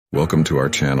Welcome to our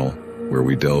channel, where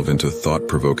we delve into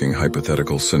thought-provoking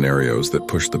hypothetical scenarios that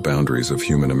push the boundaries of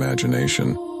human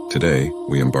imagination. Today,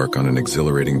 we embark on an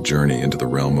exhilarating journey into the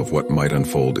realm of what might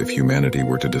unfold if humanity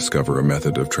were to discover a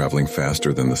method of traveling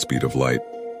faster than the speed of light,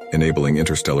 enabling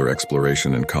interstellar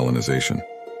exploration and colonization.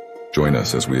 Join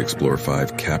us as we explore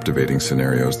 5 captivating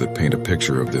scenarios that paint a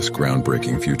picture of this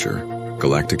groundbreaking future.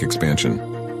 Galactic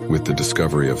expansion. With the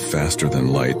discovery of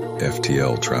faster-than-light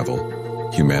 (FTL) travel,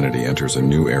 humanity enters a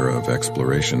new era of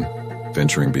exploration,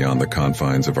 venturing beyond the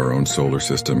confines of our own solar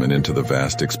system and into the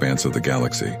vast expanse of the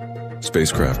galaxy.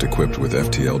 Spacecraft equipped with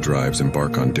FTL drives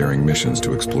embark on daring missions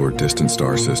to explore distant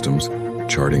star systems,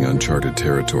 charting uncharted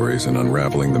territories and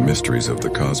unraveling the mysteries of the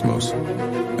cosmos.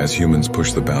 As humans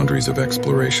push the boundaries of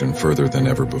exploration further than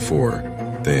ever before,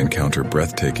 they encounter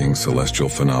breathtaking celestial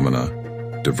phenomena,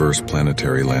 diverse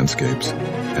planetary landscapes,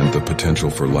 and the potential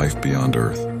for life beyond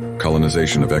Earth.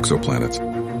 Colonization of exoplanets.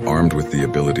 Armed with the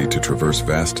ability to traverse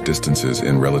vast distances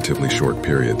in relatively short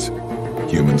periods,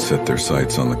 humans set their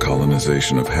sights on the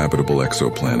colonization of habitable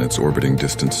exoplanets orbiting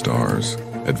distant stars.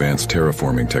 Advanced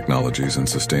terraforming technologies and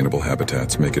sustainable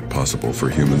habitats make it possible for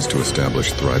humans to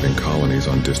establish thriving colonies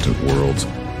on distant worlds,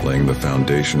 laying the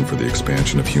foundation for the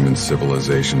expansion of human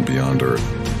civilization beyond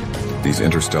Earth. These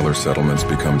interstellar settlements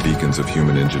become beacons of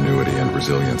human ingenuity and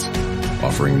resilience,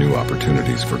 offering new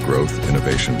opportunities for growth,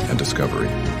 innovation, and discovery.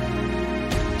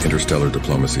 Interstellar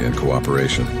diplomacy and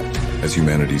cooperation. As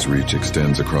humanity's reach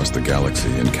extends across the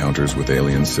galaxy, encounters with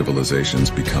alien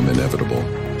civilizations become inevitable.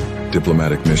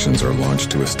 Diplomatic missions are launched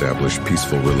to establish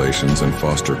peaceful relations and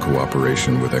foster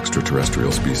cooperation with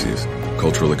extraterrestrial species.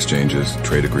 Cultural exchanges,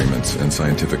 trade agreements, and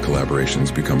scientific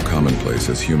collaborations become commonplace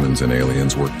as humans and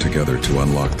aliens work together to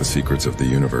unlock the secrets of the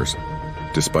universe.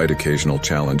 Despite occasional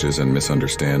challenges and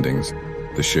misunderstandings,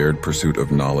 the shared pursuit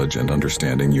of knowledge and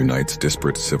understanding unites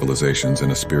disparate civilizations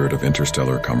in a spirit of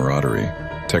interstellar camaraderie.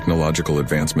 Technological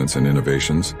advancements and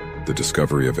innovations. The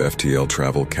discovery of FTL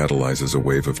travel catalyzes a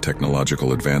wave of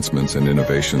technological advancements and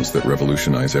innovations that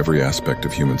revolutionize every aspect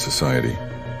of human society.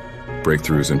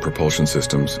 Breakthroughs in propulsion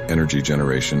systems, energy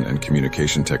generation, and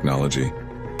communication technology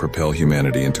propel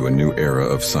humanity into a new era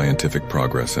of scientific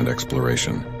progress and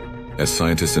exploration. As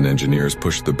scientists and engineers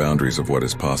push the boundaries of what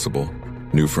is possible,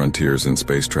 new frontiers in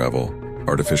space travel,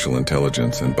 artificial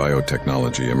intelligence, and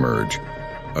biotechnology emerge,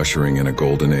 ushering in a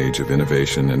golden age of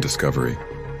innovation and discovery.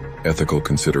 Ethical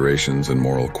considerations and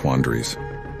moral quandaries.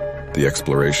 The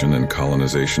exploration and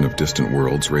colonization of distant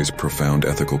worlds raise profound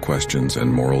ethical questions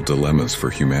and moral dilemmas for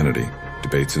humanity.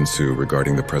 Debates ensue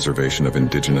regarding the preservation of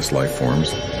indigenous life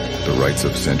forms, the rights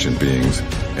of sentient beings,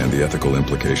 and the ethical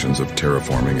implications of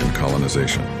terraforming and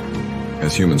colonization.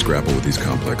 As humans grapple with these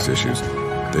complex issues,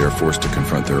 they are forced to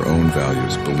confront their own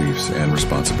values, beliefs, and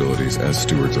responsibilities as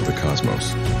stewards of the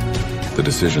cosmos. The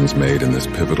decisions made in this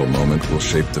pivotal moment will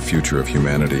shape the future of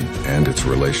humanity and its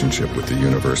relationship with the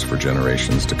universe for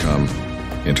generations to come.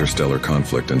 Interstellar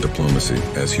conflict and diplomacy.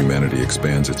 As humanity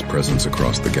expands its presence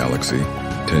across the galaxy,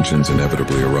 tensions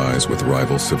inevitably arise with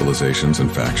rival civilizations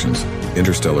and factions.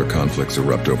 Interstellar conflicts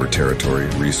erupt over territory,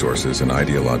 resources, and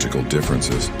ideological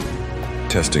differences,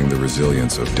 testing the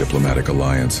resilience of diplomatic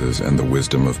alliances and the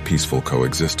wisdom of peaceful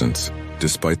coexistence.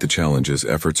 Despite the challenges,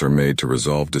 efforts are made to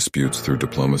resolve disputes through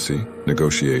diplomacy,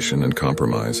 negotiation, and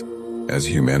compromise, as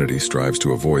humanity strives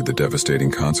to avoid the devastating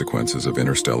consequences of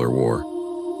interstellar war.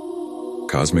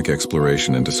 Cosmic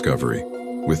exploration and discovery.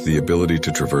 With the ability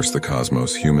to traverse the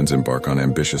cosmos, humans embark on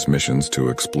ambitious missions to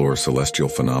explore celestial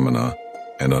phenomena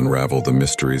and unravel the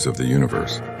mysteries of the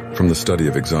universe. From the study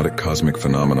of exotic cosmic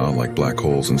phenomena like black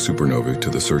holes and supernovae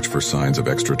to the search for signs of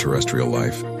extraterrestrial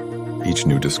life, each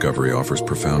new discovery offers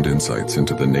profound insights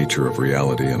into the nature of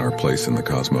reality and our place in the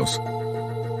cosmos.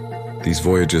 These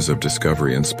voyages of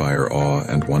discovery inspire awe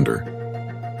and wonder,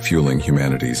 fueling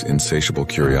humanity's insatiable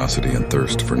curiosity and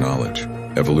thirst for knowledge.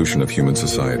 Evolution of human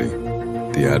society.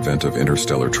 The advent of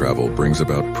interstellar travel brings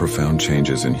about profound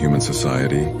changes in human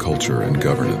society, culture, and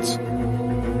governance.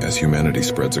 As humanity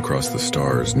spreads across the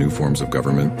stars, new forms of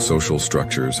government, social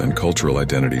structures, and cultural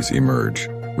identities emerge,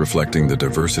 reflecting the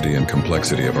diversity and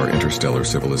complexity of our interstellar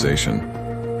civilization.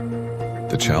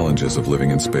 The challenges of living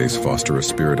in space foster a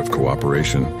spirit of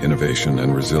cooperation, innovation,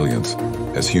 and resilience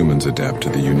as humans adapt to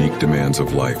the unique demands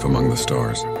of life among the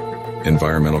stars.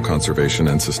 Environmental conservation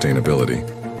and sustainability.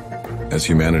 As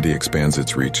humanity expands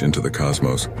its reach into the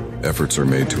cosmos, efforts are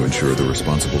made to ensure the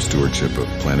responsible stewardship of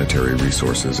planetary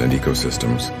resources and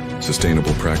ecosystems.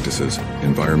 Sustainable practices,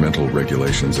 environmental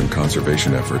regulations, and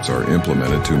conservation efforts are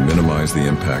implemented to minimize the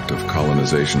impact of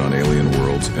colonization on alien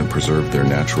worlds and preserve their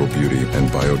natural beauty and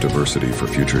biodiversity for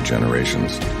future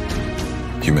generations.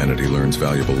 Humanity learns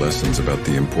valuable lessons about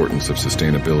the importance of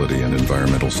sustainability and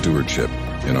environmental stewardship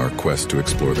in our quest to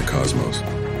explore the cosmos.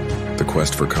 The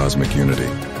quest for cosmic unity.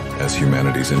 As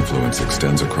humanity's influence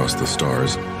extends across the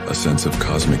stars, a sense of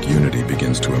cosmic unity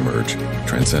begins to emerge,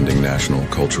 transcending national,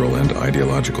 cultural, and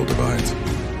ideological divides.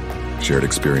 Shared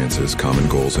experiences, common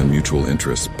goals, and mutual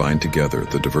interests bind together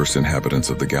the diverse inhabitants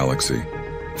of the galaxy,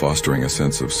 fostering a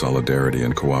sense of solidarity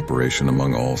and cooperation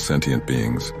among all sentient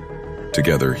beings.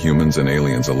 Together, humans and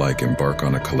aliens alike embark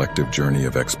on a collective journey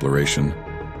of exploration,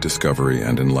 discovery,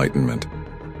 and enlightenment,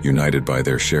 united by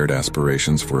their shared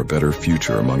aspirations for a better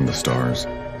future among the stars.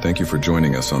 Thank you for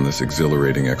joining us on this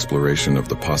exhilarating exploration of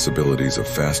the possibilities of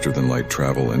faster-than-light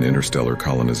travel and interstellar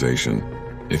colonization.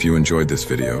 If you enjoyed this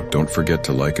video, don't forget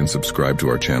to like and subscribe to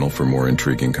our channel for more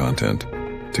intriguing content.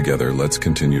 Together, let's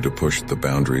continue to push the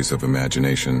boundaries of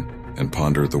imagination and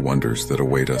ponder the wonders that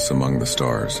await us among the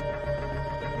stars.